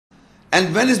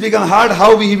And when it's become hard,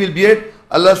 how he will bear it?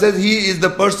 Allah says he is the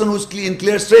person who's in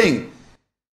clear straying.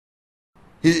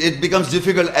 It becomes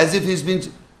difficult as if he's been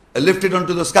lifted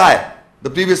onto the sky. The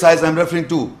previous ayahs I'm referring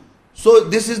to. So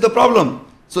this is the problem.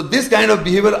 So this kind of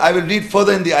behavior, I will read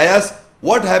further in the ayahs.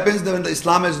 What happens when the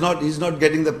Islam is not, he's not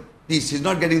getting the peace. He's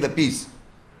not getting the peace.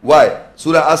 Why?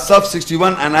 Surah As-Saff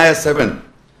 61 and ayah 7.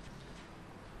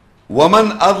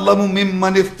 وَمَنْ أَظْلَمُ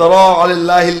مِمَّنِ افْتَرَى عَلَى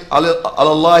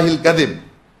اللَّهِ الْكَذِبِ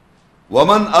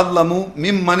وَمَنْ أَظْلَمُ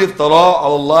مِمَّنِ افْتَرَى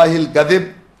عَلَى اللَّهِ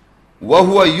الْكَذِبِ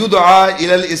وَهُوَ يُدْعَى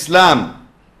إِلَى الْإِسْلَامِ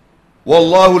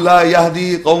وَاللَّهُ لَا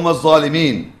يَهْدِي قَوْمَ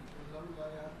الظَّالِمِينَ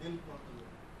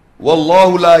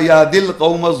وَاللَّهُ لَا يَهْدِي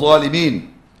الْقَوْمَ الظَّالِمِينَ.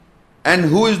 And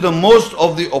who is the most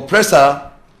of the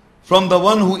oppressor from the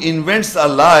one who invents a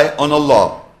lie on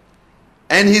Allah,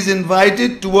 and he is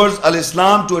invited towards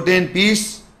Al-Islam to attain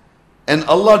peace, and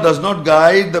Allah does not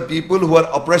guide the people who are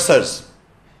oppressors.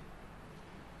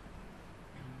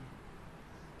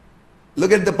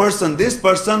 Look at the person. This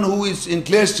person who is in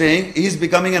clear straying, he is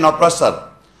becoming an oppressor.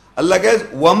 Allah says,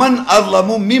 وَمَنْ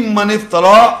أَظْلَمُ مِمَّنِ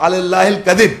افْتَرَى عَلَى اللَّهِ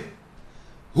الْكَذِبِ.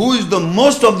 Who is the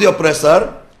most of the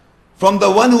oppressor from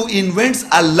the one who invents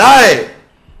a lie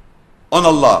on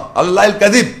Allah? Allah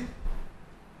al-Kadhib.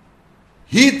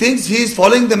 He thinks he is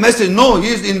following the message. No, he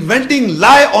is inventing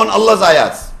lie on Allah's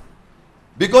ayats.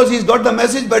 Because he's got the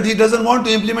message but he doesn't want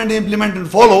to implement and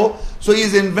follow. So he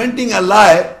is inventing a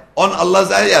lie on Allah's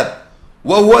ayat.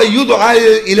 وَهُوَ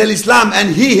يُدْعَى إِلَى الْإِسْلَامِ.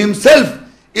 And he himself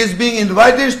is being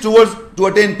invited to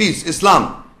attain peace,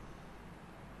 Islam.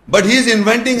 But he is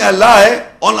inventing a lie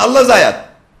on Allah's ayat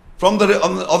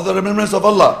of the remembrance of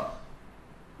Allah.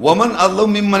 وَمَنْ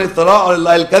أَظْلَمُ مِمَّنِ افْتَرَى عَلَى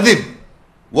اللَّهِ الْكَذِبِ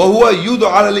وَهُوَ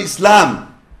يُدْعَى الْإِسْلَامِ.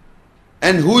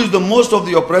 And who is the most of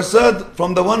the oppressor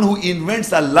from the one who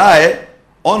invents a lie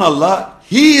on Allah?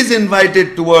 He is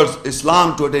invited towards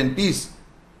Islam to attain peace.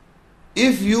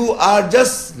 If you are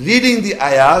just reading the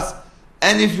ayahs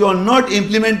and if you are not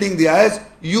implementing the ayahs,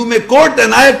 you may quote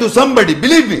an ayah to somebody,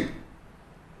 believe me.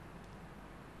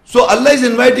 So Allah is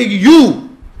inviting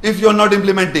you if you are not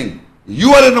implementing.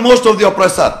 You are the most of the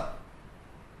oppressor.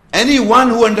 Anyone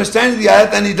who understands the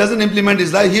ayat and he doesn't implement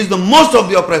his life, he is the most of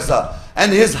the oppressor.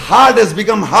 And his heart has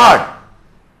become hard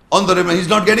on the remembrance. He is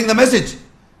not getting the message.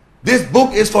 This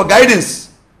book is for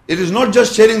guidance. It is not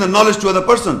just sharing the knowledge to other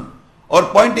person or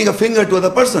pointing a finger to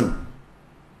other person.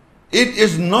 It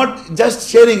is not just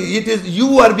sharing. It is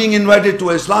you are being invited to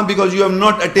Islam because you have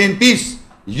not attained peace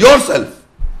yourself.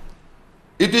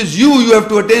 It is you have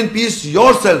to attain peace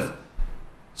yourself.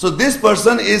 So this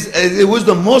person is who is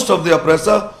the most of the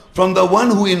oppressor from the one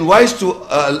who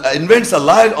invents a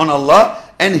lie on Allah,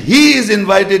 and he is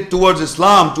invited towards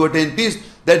Islam to attain peace,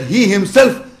 that he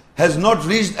himself has not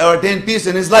reached or attained peace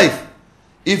in his life.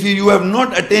 If you have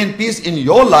not attained peace in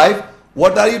your life,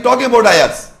 what are you talking about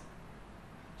ayats?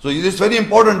 So it is very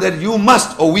important that you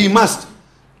must, or we must,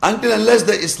 until unless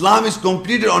the Islam is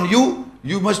completed on you,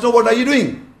 you must know what are you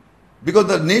doing. Because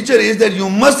the nature is that you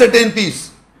must attain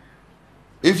peace.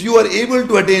 If you are able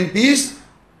to attain peace,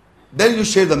 then you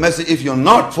share the message. If you are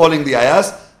not following the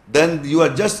ayahs, then you are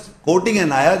just quoting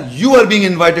an ayah. You are being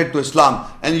invited to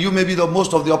Islam and you may be the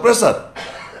most of the oppressor.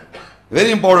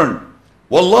 Very important.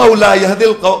 وَاللَّهُ لَا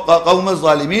يَهْدِي الْقَوْمَ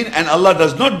الظَّالِمِينَ. And Allah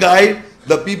does not guide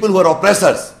the people who are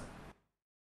oppressors.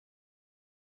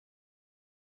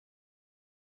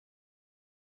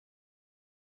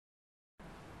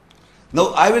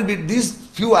 Now these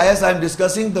few ayahs I am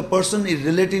discussing, the person is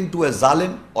relating to a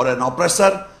zalim or an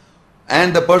oppressor,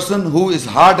 and the person whose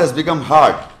heart has become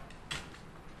hard.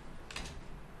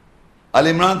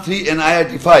 Al-Imran 3 and ayah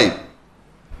 85.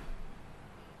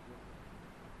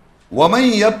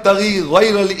 وَمَنْ يَبْتَغِي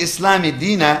غَيْرَ الْإِسْلَامِ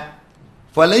دِينًا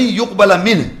فَلَنْ يُقْبَلَ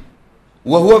مِنْهُ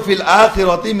وَهُوَ فِي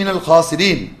الْآخِرَةِ مِنَ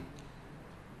الْخَاسِرِينَ.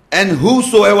 And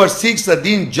whosoever seeks a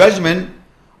deen judgment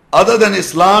other than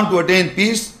Islam to attain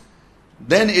peace,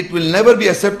 then it will never be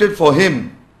accepted for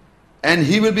him, and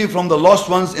he will be from the lost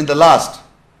ones in the last.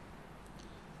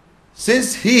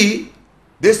 Since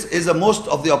this is the most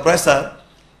of the oppressor,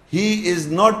 he is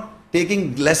not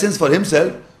taking lessons for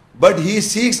himself, but he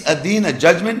seeks a deen, a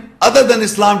judgment other than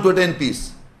Islam to attain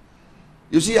peace.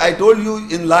 You see, I told you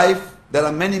in life there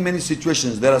are many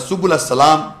situations. There are subul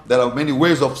as-salam, there are many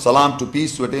ways of salam to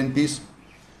peace, to attain peace.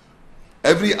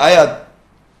 Every ayat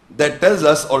that tells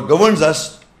us or governs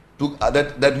us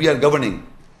that we are governing.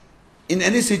 In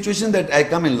any situation that I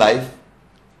come in life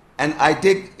and I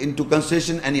take into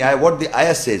consideration what the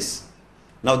ayah says.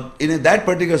 Now in that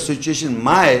particular situation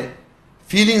my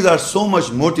feelings are so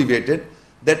much motivated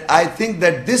that I think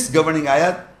that this governing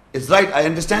ayah is right. I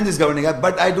understand this governing ayah,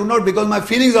 but I do not, because my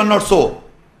feelings are not so.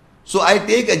 So I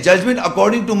take a judgment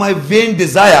according to my vain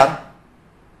desire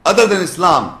other than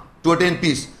Islam to attain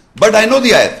peace. But I know the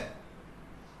ayat.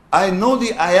 I know the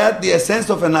ayat, the essence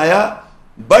of an ayah,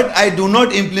 but I do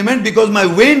not implement because my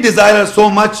vain desire is so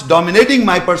much dominating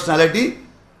my personality.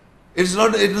 It is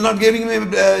not giving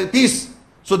me peace.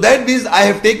 So that means I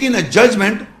have taken a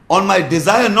judgment on my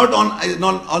desire, not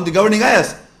on the governing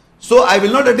ayahs. So I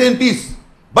will not attain peace.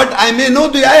 But I may know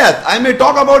the ayat. I may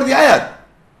talk about the ayat.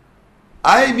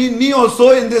 I mean me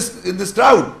also in this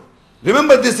crowd.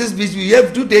 Remember, this is which we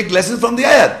have to take lessons from the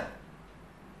ayat.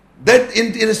 That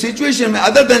in a situation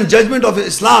other than judgment of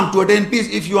Islam to attain peace,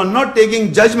 if you are not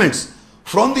taking judgments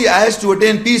from the ayahs to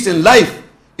attain peace in life,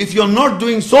 if you are not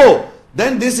doing so,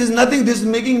 then this is nothing. This is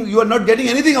making, you are not getting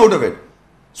anything out of it.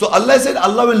 So Allah said,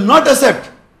 Allah will not accept.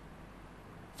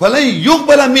 فَلَنْ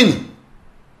يُقْبَلَ مِنْهُ.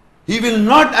 He will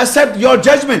not accept your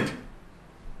judgment.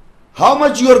 How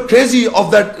much you are crazy of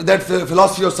that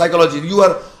philosophy or psychology. You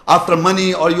are after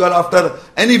money, or you are after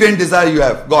any vain desire you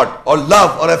have got, or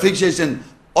love or appreciation,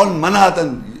 or manat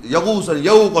and yaghus and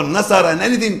yawq or nasar and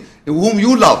anything whom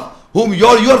you love, whom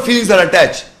your feelings are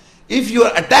attached. If you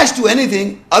are attached to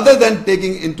anything other than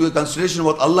taking into consideration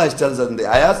what Allah tells us in the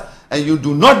ayahs, and you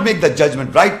do not make the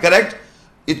judgment right, correct,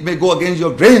 it may go against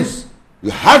your brains.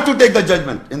 You have to take the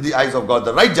judgment in the eyes of God,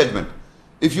 the right judgment.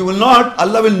 If you will not,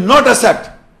 Allah will not accept.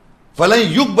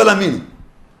 فَلَنْ يُقْبَلَ مِنْهُ.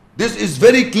 This is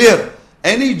very clear.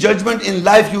 Any judgment in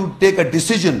life, you take a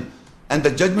decision and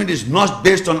the judgment is not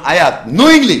based on ayat,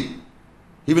 knowingly,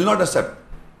 He will not accept.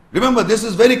 Remember, this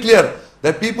is very clear,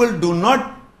 that people do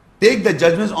not take the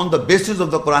judgments on the basis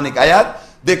of the Quranic ayat.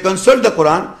 They consult the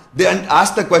Quran, they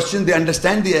ask the question, they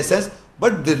understand the essence,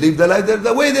 but they live the life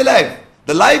the way they live.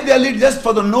 The life they lead just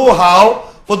for the know-how,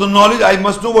 for the knowledge. I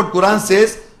must know what Quran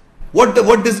says. What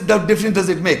difference does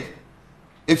it make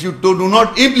if you do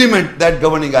not implement that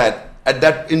governing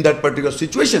ayat in that particular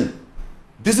situation?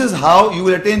 This is how you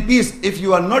will attain peace. If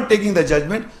you are not taking the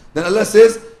judgment, then Allah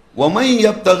says, وَمَنْ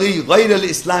يَبْتَغِي غَيْرَ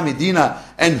الْإِسْلَامِ دِينًا.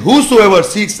 And whosoever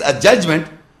seeks a judgment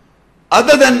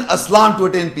other than Islam to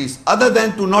attain peace, other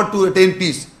than not to attain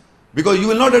peace, because you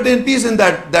will not attain peace in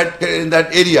that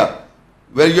area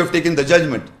where you have taken the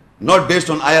judgment, not based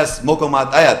on ayahs,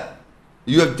 muhkamat ayat.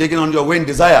 You have taken on your vain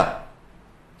desire.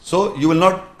 So you will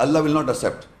not, Allah will not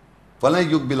accept. فَلَنْ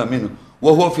يُقْبِلَ مِنْهُ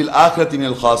وَهُوَ فِي الْآخِرَةِ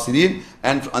مِنَ الْخَاسِرِينَ.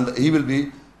 And he will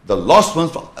be the lost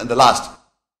ones and the last.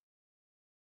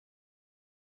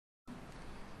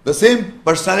 The same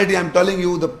personality, I am telling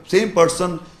you, the same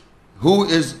person who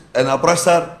is an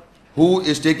oppressor, who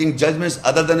is taking judgments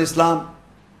other than Islam.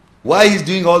 Why he is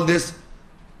doing all this?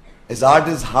 His heart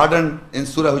is hardened. In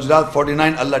Surah Hujurat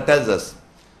 49, Allah tells us,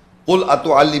 قُلْ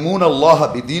أَتُعَلِّمُونَ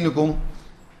اللَّهَ بِدِينِكُمْ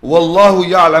وَاللَّهُ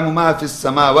يَعْلَمُ مَا فِي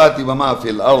السَّمَاوَاتِ وَمَا فِي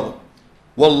الْأَرْضِ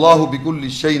وَاللَّهُ بِكُلِّ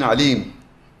شَيْءٍ عَلِيمٌ.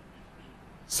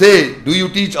 Say, do you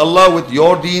teach Allah with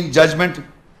your deen, judgment?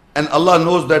 And Allah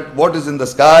knows that what is in the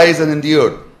skies and in the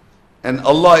earth. And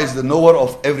Allah is the knower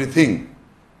of everything.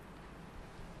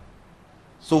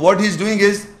 So what he's doing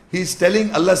is, he's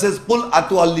telling, Allah says, قُلْ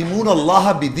أَتُعَلِّمُونَ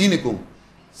اللَّهَ بِدِينِكُمْ.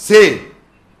 Say,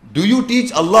 do you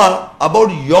teach Allah about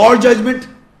your judgment?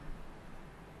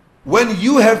 When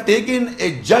you have taken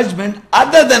a judgment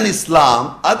other than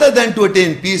Islam, other than to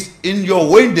attain peace in your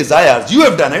vain desires, you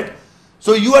have done it.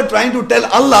 So you are trying to tell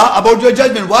Allah about your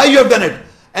judgment, why you have done it.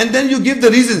 And then you give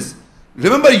the reasons.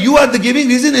 Remember, you are the giving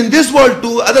reason in this world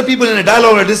to other people in a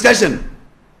dialogue or discussion.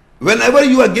 Whenever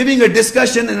you are giving a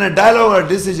discussion in a dialogue or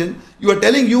decision, you are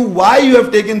telling you why you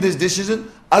have taken this decision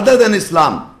other than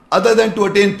Islam, other than to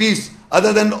attain peace,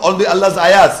 other than all the Allah's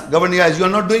ayahs, governing ayahs. You are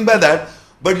not doing by that,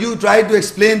 but you try to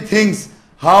explain things,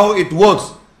 how it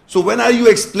works. So when are you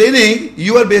explaining,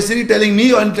 you are basically telling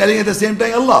me and telling at the same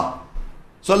time Allah.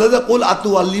 So Allah says, قُلْ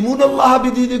أَتُعَلِّمُونَ اللَّهَ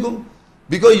بِدِينِكُمْ.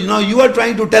 Because now you are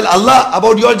trying to tell Allah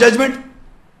about your judgment.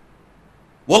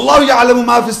 وَاللَّهُ يَعْلَمُ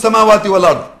مَا فِي السَّمَاوَاتِ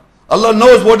وَالْأَرْضِ. Allah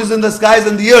knows what is in the skies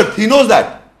and the earth. He knows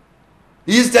that.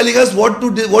 He is telling us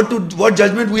what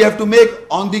judgment we have to make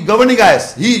on the governing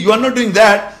ayahs. You are not doing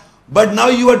that, but now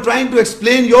you are trying to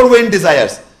explain your vain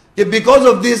desires. Because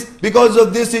of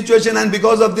this situation and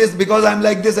because of this, because I am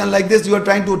like this and like this, you are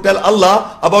trying to tell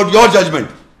Allah about your judgment.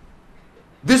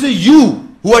 This is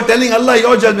you who are telling Allah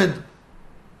your judgment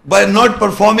by not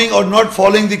performing or not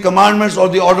following the commandments or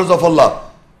the orders of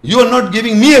Allah. You are not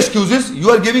giving me excuses, you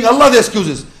are giving Allah the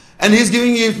excuses. And He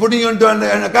is putting you into an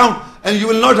account, and you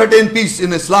will not attain peace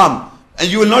in Islam. And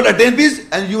you will not attain peace,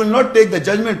 and you will not take the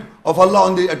judgment of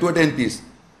Allah to attain peace.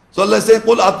 So Allah says,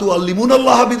 قُلْ أَتُعَلِّمُونَ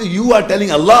اللَّهَ بِدِينِكُمْ. You are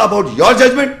telling Allah about your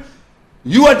judgment.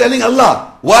 You are telling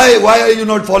Allah. Why are you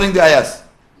not following the ayahs?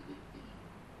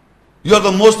 You are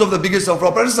the most of the biggest of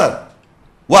oppressor.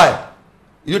 Why?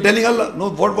 You're telling Allah, no,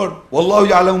 what? Wallahu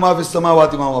ya'lamu ma fis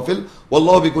samawati ma fil,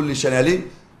 wallahu bi kulli shay'in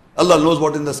alim. Allah knows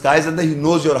what in the skies, and then He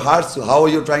knows your hearts. So how are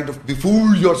you trying to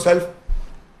befool yourself?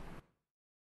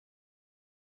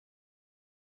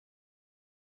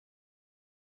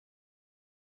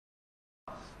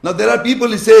 Now there are people,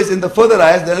 He says in the further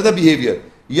ayahs, the other behavior.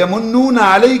 يَمُنُّونَ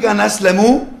عَلَيْكَ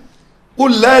نَسْلَمُوا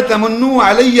قُلْ لَا تَمُنُّوا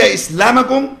عَلَيَّ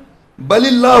إِسْلَامَكُمْ بَلِ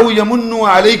اللَّهُ يَمُنُّ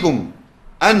عَلَيْكُمْ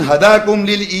أَنْ هَدَاكُمْ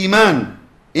لِلْإِيمَانِ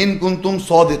إِن كُنْتُمْ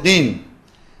صَادِقِينَ.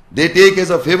 They take as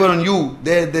a favor on you.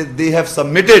 They have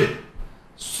submitted.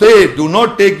 Say, do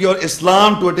not take your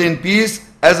Islam to attain peace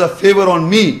as a favor on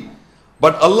me.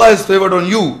 But Allah has favored on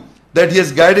you, that He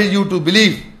has guided you to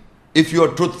believe if you are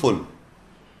truthful.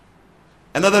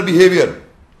 Another behavior.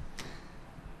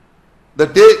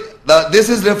 This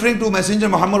is referring to Messenger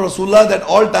Muhammad Rasulullah, that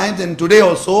all times and today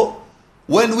also,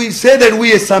 when we say that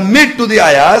we submit to the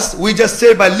ayahs, we just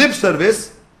say by lip service,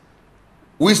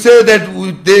 we say that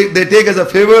they take as a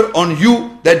favor on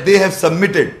you that they have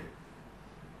submitted.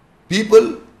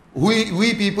 People,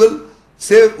 we people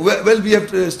say, well, we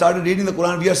have started reading the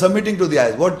Quran, we are submitting to the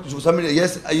ayahs. What? Submit?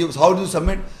 Yes, how do you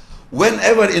submit?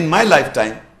 Whenever in my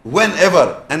lifetime,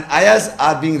 whenever an ayahs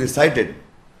are being recited,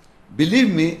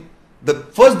 believe me, the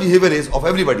first behavior is of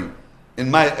everybody,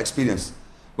 in my experience.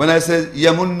 When I said,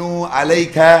 Yamunnu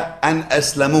alayka an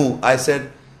aslamu, I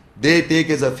said, they take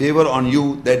as a favor on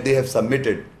you that they have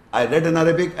submitted. I read in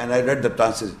Arabic and I read the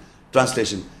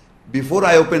translation. Before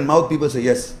I open mouth, people say,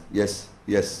 yes, yes,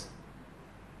 yes.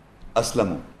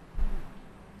 Aslamu.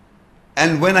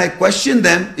 And when I question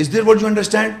them, is this what you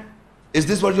understand? Is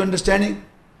this what you're understanding?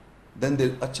 Then they,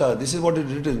 acha, this is what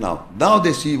is written now. Now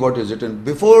they see what is written.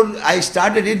 Before I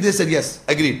started it, they said, yes,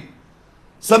 agreed.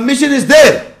 Submission is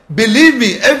there. Believe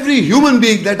me, every human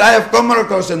being that I have come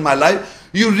across in my life,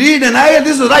 you read an ayah,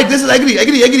 this is right, this is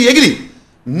agree.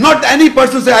 Not any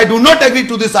person say, I do not agree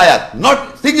to this ayah.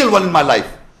 Not single one in my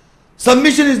life.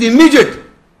 Submission is immediate.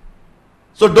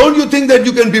 So don't you think that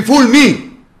you can befool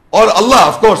me or Allah,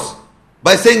 of course,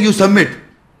 by saying you submit.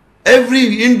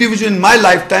 Every individual in my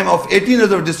lifetime of 18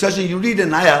 years of discussion, you read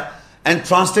an ayah and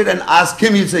translate and ask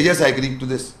him, he'll say, yes, I agree to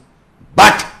this.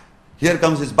 But, here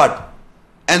comes his but.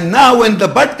 And now when the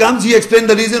but comes, he explains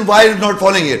the reason why he is not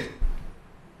following it.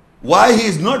 Why he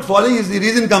is not following is the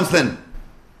reason comes then.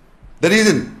 The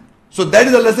reason. So that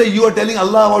is Allah say, you are telling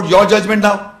Allah about your judgment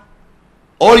now.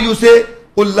 Or you say,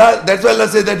 that's why Allah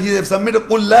says that He has submitted,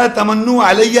 قُلْ لَا تَمَنُّوا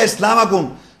عَلَيَّ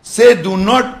إِسْلَامَكُمْ. Say, do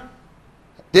not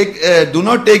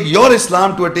take your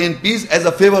Islam to attain peace as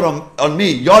a favor on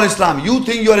me. Your Islam. You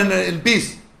think you are in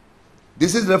peace.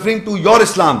 This is referring to your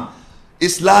Islam.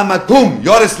 Islamakum,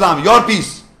 your Islam, your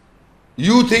peace.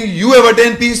 You think you have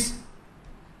attained peace?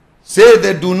 Say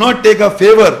that do not take a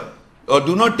favor or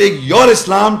do not take your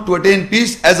Islam to attain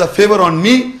peace as a favor on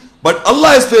me, but Allah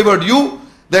has favored you,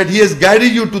 that He has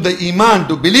guided you to the Iman,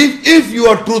 to believe, if you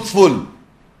are truthful.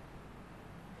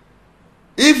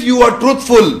 If you are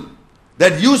truthful,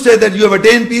 that you say that you have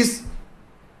attained peace,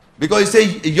 because you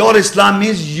say your Islam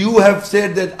means you have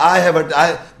said that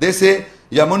they say,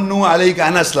 Yamunnu alayka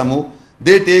an aslamu,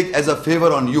 they take as a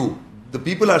favor on you. The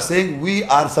people are saying, we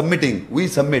are submitting, we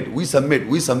submit.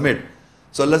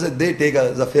 So Allah said, they take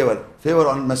as a favor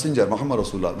on Messenger, Muhammad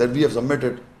Rasulullah, that we have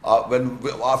submitted.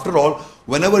 After all,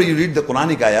 whenever you read the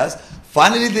Quranic ayahs,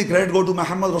 finally the credit go to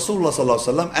Muhammad Rasulullah sallallahu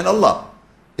alaihi wasallam and Allah.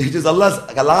 It is Allah's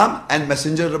kalam and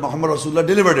Messenger Muhammad Rasulullah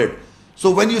delivered it.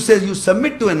 So when you say you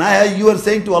submit to an ayah, you are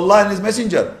saying to Allah and His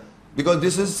Messenger, because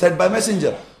this is said by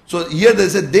Messenger. So here they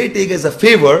said they take as a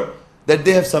favor that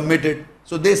they have submitted.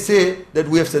 So they say that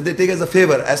we have said, they take as a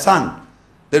favor, ahsan,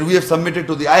 that we have submitted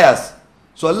to the ayahs.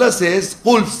 So Allah says,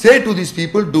 Qul, say to these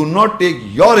people, do not take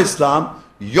your Islam,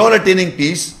 your attaining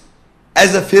peace,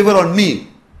 as a favor on me.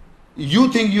 You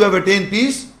think you have attained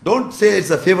peace? Don't say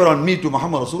it's a favor on me to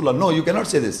Muhammad Rasulullah. No, you cannot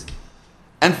say this.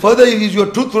 And further, if you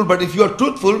are truthful, but if you are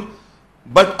truthful,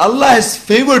 but Allah has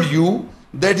favored you,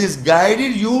 that He has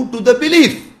guided you to the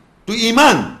belief, to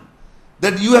Iman,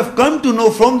 that you have come to know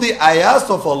from the ayahs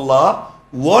of Allah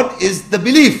what is the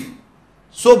belief.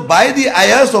 So by the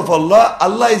ayahs of Allah,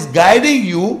 Allah is guiding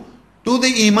you to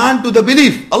the Iman, to the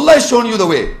belief. Allah has shown you the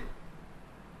way.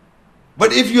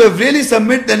 But if you have really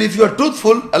submit, then if you are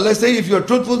truthful, Allah is saying, if you are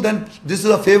truthful, then this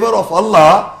is a favor of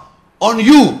Allah on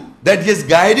you, that He has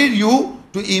guided you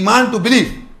to Iman, to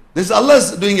belief. This is Allah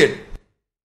is doing it.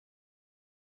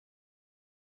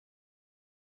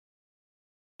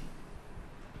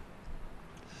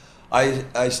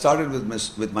 I started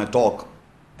with my talk,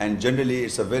 and generally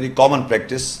it's a very common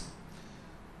practice.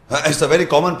 It's a very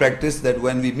common practice that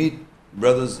when we meet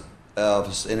brothers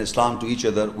in Islam to each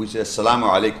other, we say Assalamu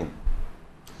alaikum.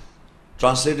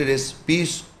 translated is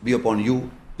peace be upon you,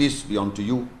 peace be unto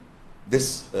you.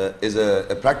 This is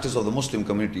a practice of the Muslim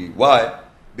community. Why?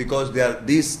 Because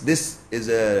this is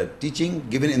a teaching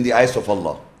given in the eyes of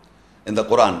Allah. In the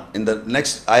Quran, in the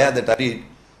next ayah that I read,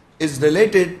 is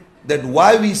related that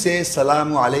why we say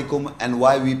Salamu Alaikum and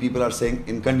why we people are saying,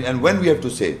 and when we have to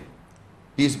say,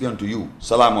 peace be unto you,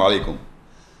 Salamu Alaikum.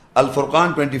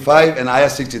 Al-Furqan 25 and ayah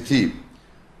 63.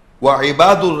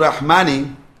 وَعِبَادُ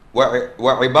الرَّحْمَنِ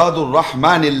وَعِبَادُ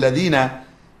الرَّحْمَنِ الَّذِينَ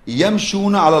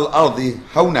يَمْشُونَ عَلَى الْأَرْضِ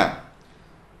هَوْنًا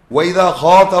وَإِذَا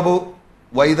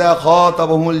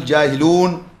خَاطَبَهُمُ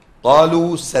الْجَاهِلُونَ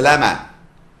قَالُوا سَلَامًا.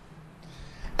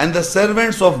 And the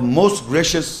servants of most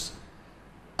gracious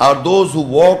are those who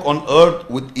walk on earth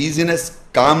with easiness,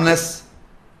 calmness,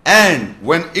 and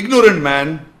when ignorant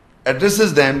man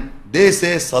addresses them, they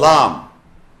say salam.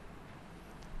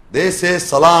 They say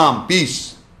salam,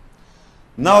 peace.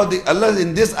 Now Allah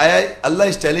in this ayah, Allah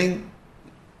is telling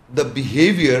the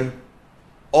behavior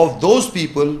of those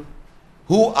people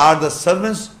who are the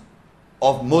servants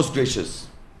of most gracious,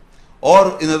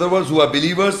 or in other words, who are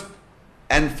believers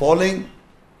and following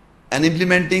and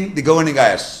implementing the governing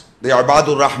ayahs. They are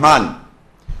Ibadur Rahman.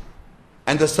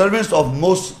 And the servants of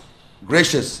most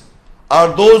gracious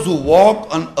are those who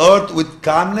walk on earth with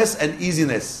calmness and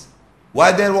easiness.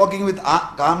 Why they are walking with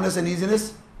calmness and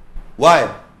easiness?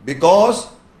 Why? Because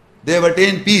they have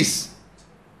attained peace.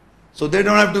 So they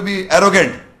don't have to be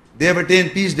arrogant. They have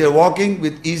attained peace. They are walking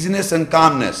with easiness and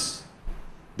calmness.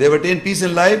 They have attained peace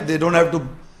in life. They don't have to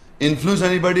influence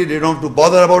anybody. They don't have to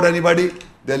bother about anybody.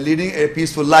 They are leading a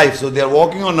peaceful life. So they are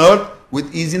walking on earth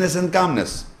with easiness and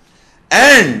calmness.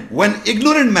 And when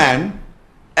ignorant man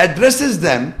addresses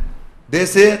them, they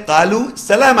say, Qalu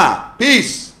salama,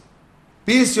 peace.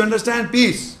 Peace, you understand?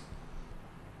 Peace.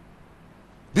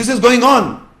 This is going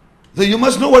on. So you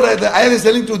must know what the ayah is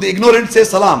telling to the ignorant, say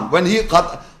salam. When he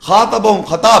khatabahum,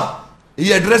 khatab,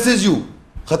 he addresses you.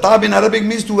 Khatab in Arabic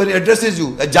means to when he addresses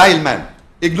you, a jahil man,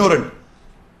 ignorant.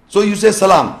 So you say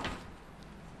salam.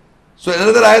 So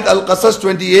another ayat, Al-Qasas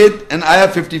 28 and ayah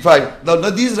 55. Now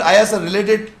these ayahs are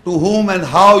related to whom and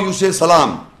how you say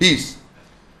salam, peace.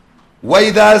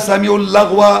 وَإِذَا سَمِعُوا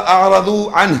اللَّغْوَ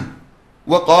أَعْرَضُوا عَنْهُ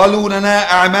وَقَالُوا لَنَا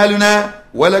أَعْمَالُنَا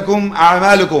وَلَكُمْ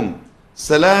أَعْمَالُكُمْ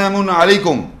سَلَامٌ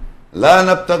عَلَيْكُمْ لَا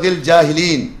نَبْتَغِي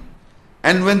الْجَاهِلِينَ.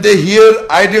 And when they hear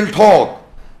idle talk,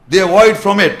 they avoid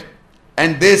from it,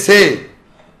 and they say,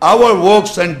 our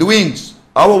works or doings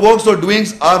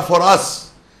are for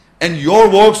us, and your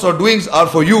works or doings are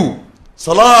for you.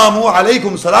 Salamu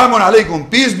alaikum, salamun alaikum,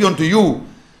 peace be unto you.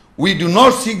 We do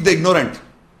not seek the ignorant.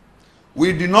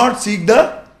 We do not seek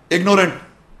the ignorant.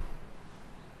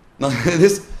 Now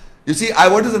this, you see,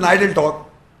 what is an idle talk?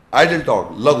 Idle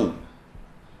talk, lagu.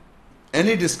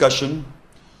 Any discussion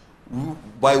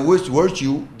by which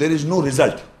virtue there is no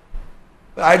result.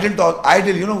 Idle talk,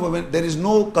 idle, you know, when there is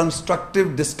no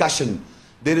constructive discussion,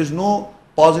 there is no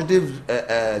positive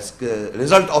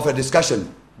result of a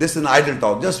discussion. This is an idle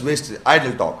talk, just waste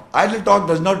idle talk. Idle talk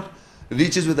does not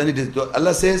reaches with any.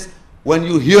 Allah says, when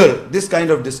you hear this kind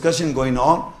of discussion going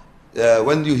on,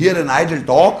 when you hear an idle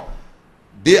talk,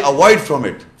 they avoid from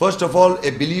it. First of all,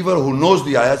 a believer who knows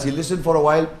the ayahs, he listens for a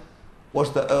while.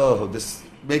 What's the, this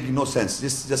making no sense.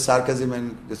 This is just sarcasm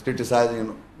and just criticizing,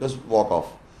 and just walk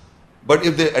off. But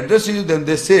if they address you, then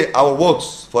they say, our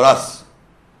works for us.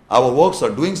 Our works are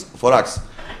doings for us.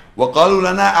 وَقَالُوا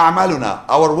لَنَا أَعْمَالُنَا.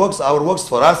 Our works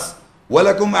for us.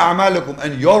 وَلَكُمْ أَعْمَالُكُمْ.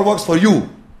 And your works for you.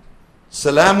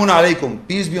 Salamun alaykum.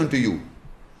 Peace be unto you.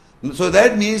 So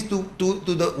that means to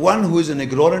the one who is an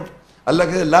ignorant, Allah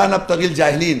says, لَا نَبْتَغِي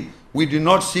الْجَاهِلِينَ. We do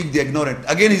not seek the ignorant.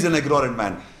 Again, he's an ignorant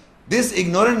man. This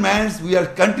ignorant man, we are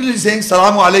continually saying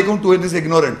Salamu alaikum to this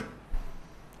ignorant.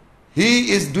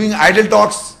 He is doing idle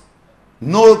talks.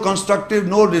 No constructive,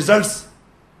 no results.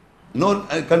 No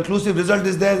conclusive result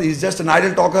is there. He's just an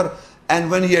idle talker. And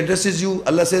when he addresses you,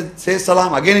 Allah says, say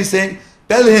salam. Again he's saying,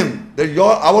 tell him that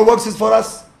our works is for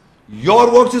us.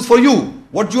 Your works is for you.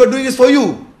 What you are doing is for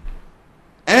you.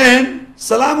 And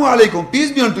salamu alaikum,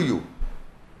 peace be unto you.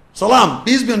 Salam,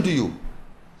 peace be unto you.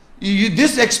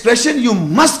 This expression, you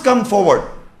must come forward.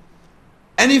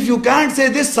 And if you can't say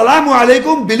this, salamu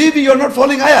alaikum, believe me, you are not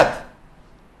following ayat.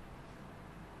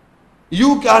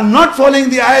 You are not following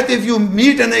the ayat if you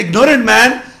meet an ignorant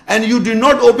man and you do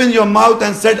not open your mouth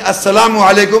and said assalamu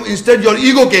alaikum. Instead your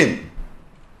ego came.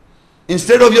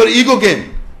 Instead of your ego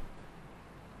came.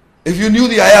 If you knew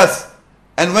the ayahs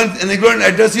and when an ignorant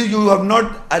addresses you, you have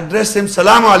not addressed him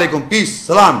salamu alaikum, peace,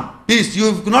 salam, peace.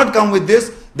 You have not come with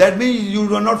this. That means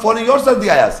you are not following yourself the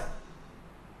ayahs.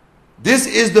 This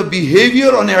is the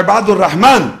behavior on Ibadur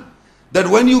Rahman. that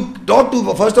when you talk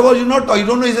to, first of all, you don't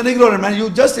know he's an ignorant man. You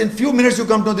just in few minutes you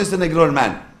come to this an ignorant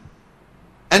man.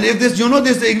 And if this, you know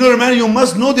this ignorant man, you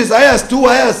must know this ayahs, 2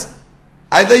 ayahs.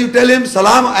 Either you tell him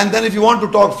salam, and then if you want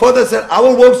to talk further, say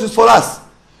our works is for us.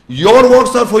 Your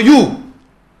works are for you.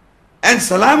 And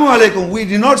salamu alaikum, we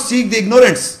do not seek the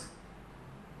ignorance.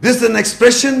 This is an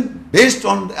expression based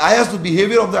on ayahs, the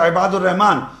behavior of the Ibadur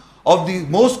Rahman, of the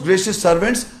most gracious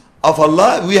servants of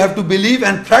Allah. We have to believe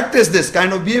and practice this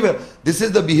kind of behavior. This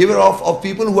is the behavior of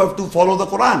people who have to follow the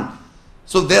Quran.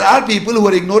 So there are people who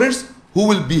are ignorant, who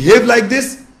will behave like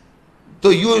this. So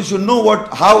you should know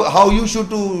how you should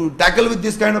to tackle with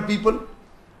this kind of people.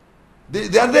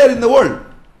 They are there in the world.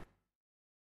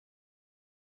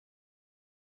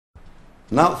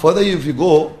 Now further, if you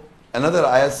go, another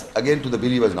ayahs again to the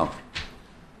believers now.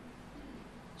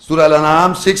 Surah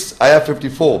Al-Anam 6, ayah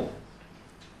 54.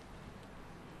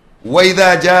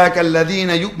 وَإِذَا جَاءَكَ الَّذِينَ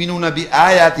يُؤْمِنُونَ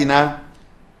بِآيَاتِنَا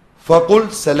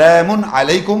فَقُلْ سَلَامٌ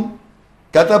عَلَيْكُمْ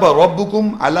كَتَبَ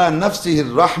رَبُّكُمْ عَلَى نَفْسِهِ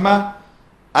الرَّحْمَةِ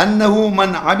أَنَّهُ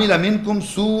مَنْ عَمِلَ مِنْكُمْ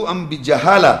سُوءًا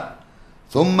بِجَهَالَةٍ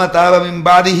ثُمَّ تَابَ مِنْ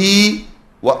بَعْدِهِ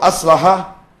وَأَصْلَحَ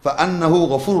فَأَنَّهُ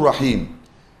غَفُورٌ رَحِيمٌ.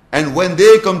 And when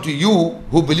they come to you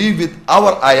who believe with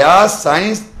our ayahs,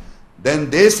 signs, then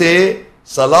they say,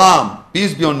 Salam,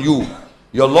 peace be on you.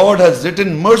 Your Lord has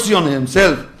written mercy on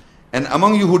himself. And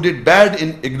among you who did bad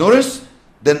in ignorance,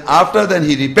 then after then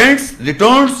he repents,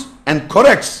 returns and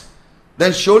corrects,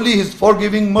 then surely he is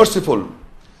forgiving, merciful.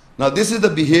 Now this is the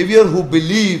behavior who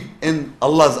believe in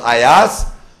Allah's ayahs.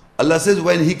 Allah says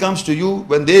when he comes to you,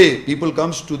 when people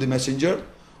comes to the messenger,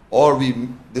 or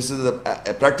this is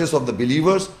a practice of the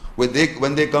believers,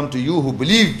 when they come to you who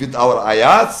believe with our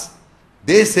ayahs,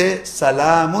 they say,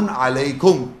 Salamun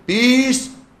alaykum, peace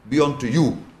be unto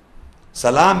you.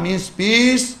 Salam means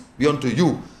peace be unto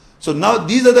you. So now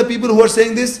these are the people who are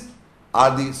saying this,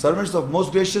 are the servants of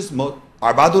most gracious,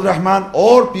 Ibadur Rahman,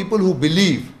 or people who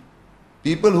believe.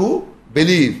 People who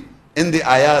believe in the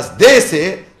ayahs, they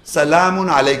say, Salamun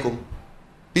alaykum,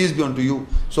 peace be unto you.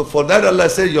 So for that Allah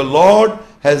says, your Lord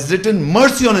has written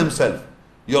mercy on himself.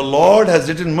 Your Lord has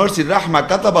written mercy. Rahma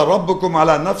kataba rabbukum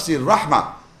ala nafsi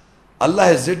rahma. Allah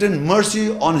has written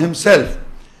mercy on himself.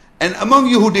 And among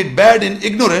you who did bad in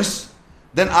ignorance,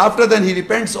 then after then he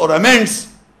repents or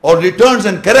amends or returns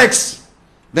and corrects,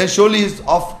 then surely he is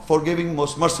of forgiving,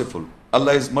 most merciful.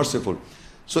 Allah is merciful.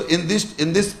 So in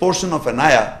this portion of an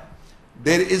ayah,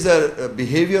 there is a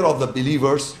behavior of the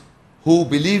believers who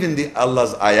believe in the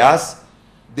Allah's ayahs.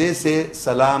 They say,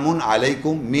 Salamun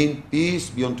alaykum, mean peace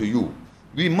be unto you.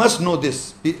 We must know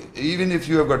this. Even if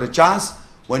you have got a chance,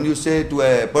 when you say to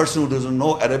a person who doesn't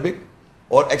know Arabic,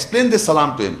 or explain this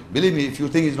salam to him. Believe me, if you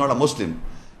think he's not a Muslim,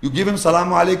 you give him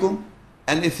Salamu alaykum,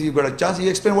 and if you've got a chance, you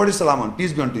explain what is salam,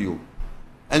 peace be unto you.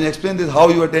 And explain this, how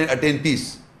you attain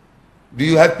peace. Do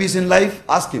you have peace in life?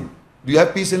 Ask him. Do you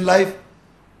have peace in life?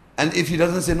 And if he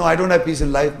doesn't say, no, I don't have peace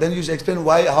in life, then you should explain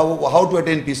how to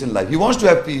attain peace in life. He wants to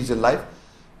have peace in life.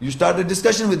 You start a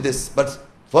discussion with this. But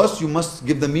first you must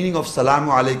give the meaning of Salamu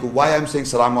Alaikum. Why I'm saying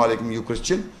Salamu Alaikum, you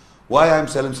Christian? Why I'm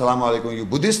saying Salamu Alaikum, you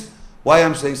Buddhist? Why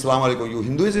I'm saying Salamu Alaikum, you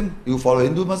Hinduism? You follow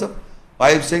Hindu Mazhab?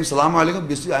 Why I'm saying Salamu Alaikum?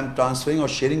 Basically I'm transferring or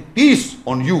sharing peace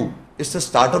on you. It's the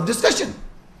start of discussion.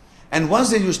 And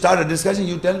once you start a discussion,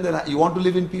 you tell them that you want to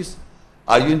live in peace.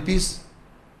 Are you in peace?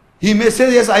 He may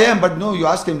say, yes, I am, but no, you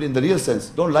ask him in the real sense.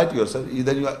 Don't lie to yourself.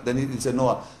 Then he say,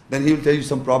 no. Then he will tell you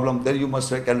some problem. Then you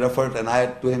can refer an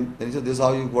ayat to him. Then he says, this is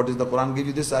how what is the Quran give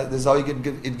you this? This is how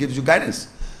it gives you guidance.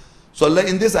 So Allah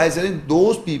in this ayah says,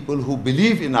 those people who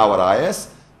believe in our ayahs,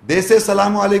 they say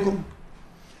Salamu Alaikum.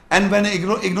 And when an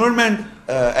ignorant man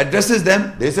addresses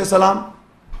them, they say Salam.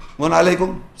 One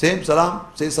Alaikum. Same Salam.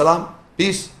 Say Salam.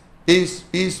 Peace. Peace.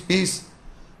 Peace. Peace.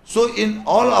 So in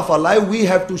all of our life, we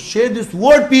have to share this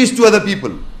word peace to other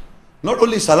people. Not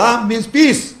only salam means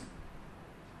peace.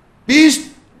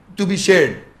 Peace to be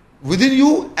shared within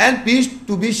you and peace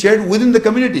to be shared within the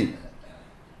community.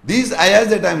 These ayahs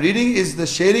that I am reading is the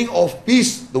sharing of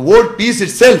peace, the word peace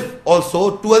itself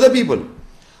also to other people.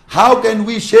 How can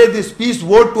we share this peace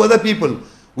word to other people?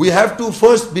 We have to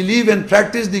first believe and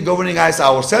practice the governing ayahs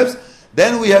ourselves.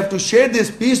 Then we have to share this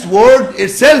peace word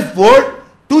itself,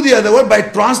 to the other word by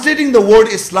translating the word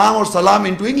Islam or Salam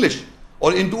into English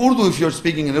or into Urdu if you're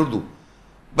speaking in Urdu.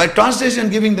 By translation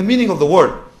giving the meaning of the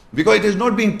word. Because it is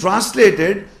not being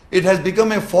translated, it has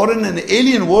become a foreign and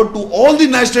alien word to all the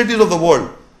nationalities of the world.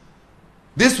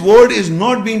 This word is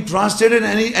not being translated in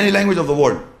any language of the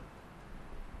world.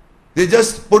 They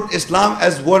just put Islam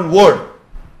as one word.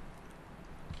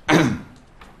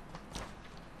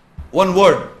 One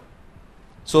word.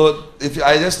 So if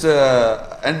I just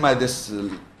end my this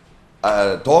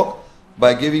talk,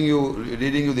 by reading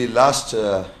you the last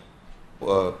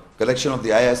collection of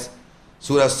the ayahs,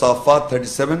 Surah As-Saffat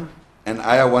 37 and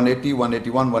ayah 180,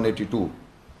 181, 182.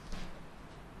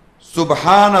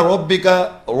 Subhana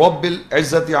rabbika rabbil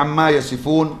izzati amma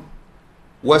yasifun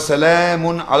wa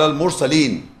salamun alal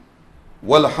mursaleen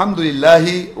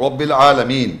walhamdulillahi rabbil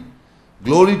alameen.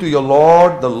 Glory to your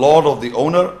Lord, the Lord of the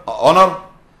honor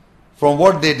from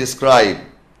what they describe,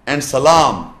 and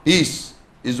salam, peace,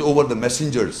 is over the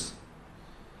messengers.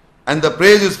 And the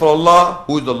praise is for Allah,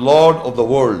 who is the Lord of the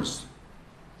worlds.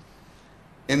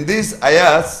 In these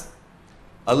ayahs,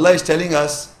 Allah is telling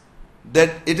us that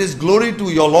it is glory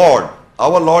to your Lord.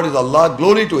 Our Lord is Allah.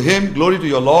 Glory to Him, glory to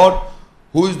your Lord,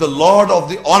 who is the Lord of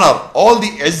the honor. All the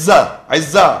izzah,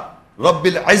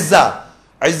 Rabbil izzah.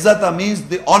 Izzata means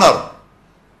the honor.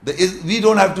 We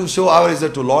don't have to show our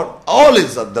izzat to Lord. All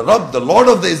izzat, the Rabb, the Lord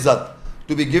of the izzat,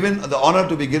 to be given, the honor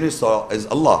to be given is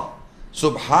Allah.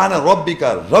 Subhana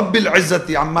rabbika rabbil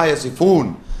izzati amma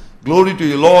yasifun. Glory to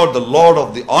your Lord, the Lord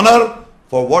of the honor,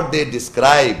 for what they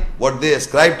describe, what they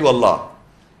ascribe to Allah.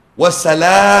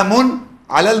 Wassalamun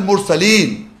alal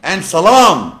mursaleen. And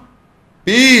salam,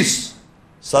 peace,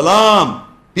 salam,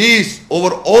 peace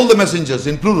over all the messengers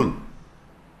in plural.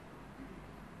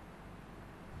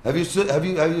 Have you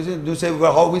seen, you say,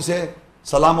 how we say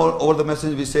salam over the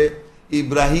messenger? We say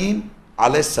Ibrahim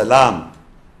alayhi salam.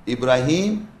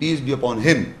 Ibrahim, peace be upon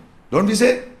him. Don't we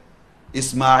say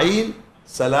Ismail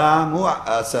salamu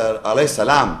alayhi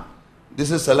salam. This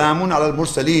is salamun alal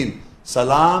mursaleen.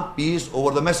 Salam, peace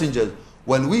over the messengers.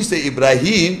 When we say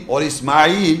Ibrahim or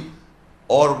Ismail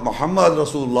or Muhammad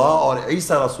Rasulullah or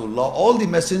Isa Rasulullah, all the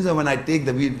messengers, when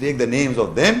we take the names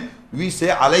of them, we say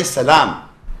alayhi salam.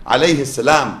 Alayhi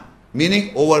salam,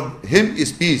 meaning over him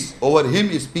is peace, over him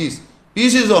is peace.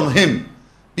 Peace is on him,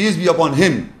 peace be upon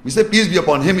him. We say peace be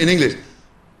upon him in English.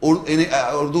 In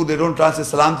Urdu they don't translate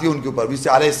salam thi unke upar. We say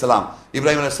alayhi salam,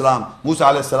 Ibrahim alayhi salam, Musa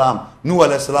alayhi salam, Nuh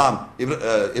alayhi salam,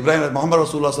 Ibrahim, Muhammad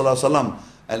Rasulullah sallallahu alaihi wasallam.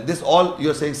 And this all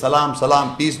you are saying salam,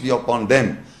 salam, peace be upon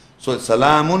them. So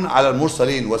salamun ala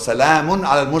mursaleen wa salamun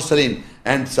ala mursaleen.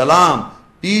 And salam,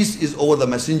 peace is over the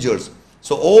messengers.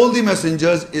 So all the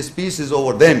messengers, peace is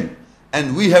over them.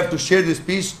 And we have to share this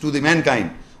peace to the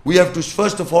mankind. We have to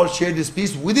first of all share this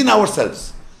peace within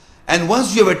ourselves. And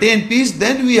once you have attained peace,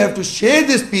 then we have to share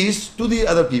this peace to the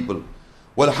other people.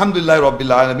 Walhamdulillahi Rabbil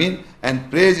Alameen.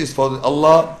 And praise is for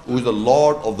Allah, who is the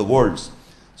Lord of the worlds.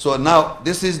 So now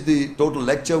this is the total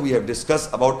lecture we have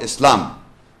discussed about Islam.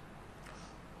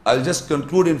 I'll just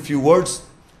conclude in few words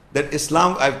that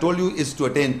Islam, I've told you, is to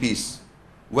attain peace.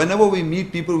 Whenever we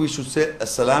meet people, we should say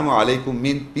Assalamu alaikum,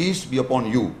 mean peace be upon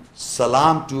you.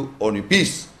 Salam to on you,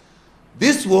 peace.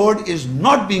 This word is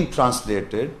not being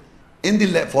translated in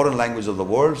the foreign language of the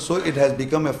world, so it has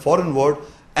become a foreign word.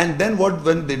 And then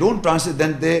when they don't translate,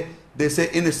 then they say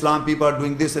in Islam people are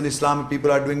doing this, in Islam people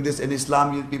are doing this, in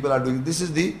Islam people are doing this. This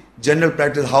is the general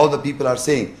practice, how the people are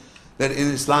saying that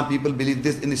in Islam people believe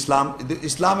this, in Islam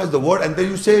is the word, and then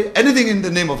you say anything in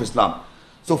the name of Islam.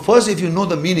 So first, if you know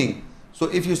the meaning, so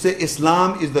if you say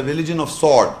Islam is the religion of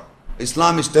sword,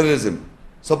 Islam is terrorism.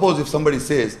 Suppose if somebody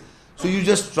says, so you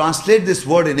just translate this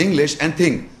word in English and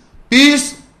think,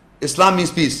 peace, Islam means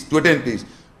peace, to attain peace.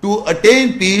 To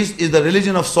attain peace is the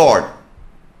religion of sword.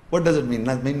 What does it mean?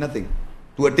 It means nothing.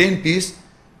 To attain peace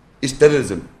is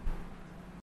terrorism.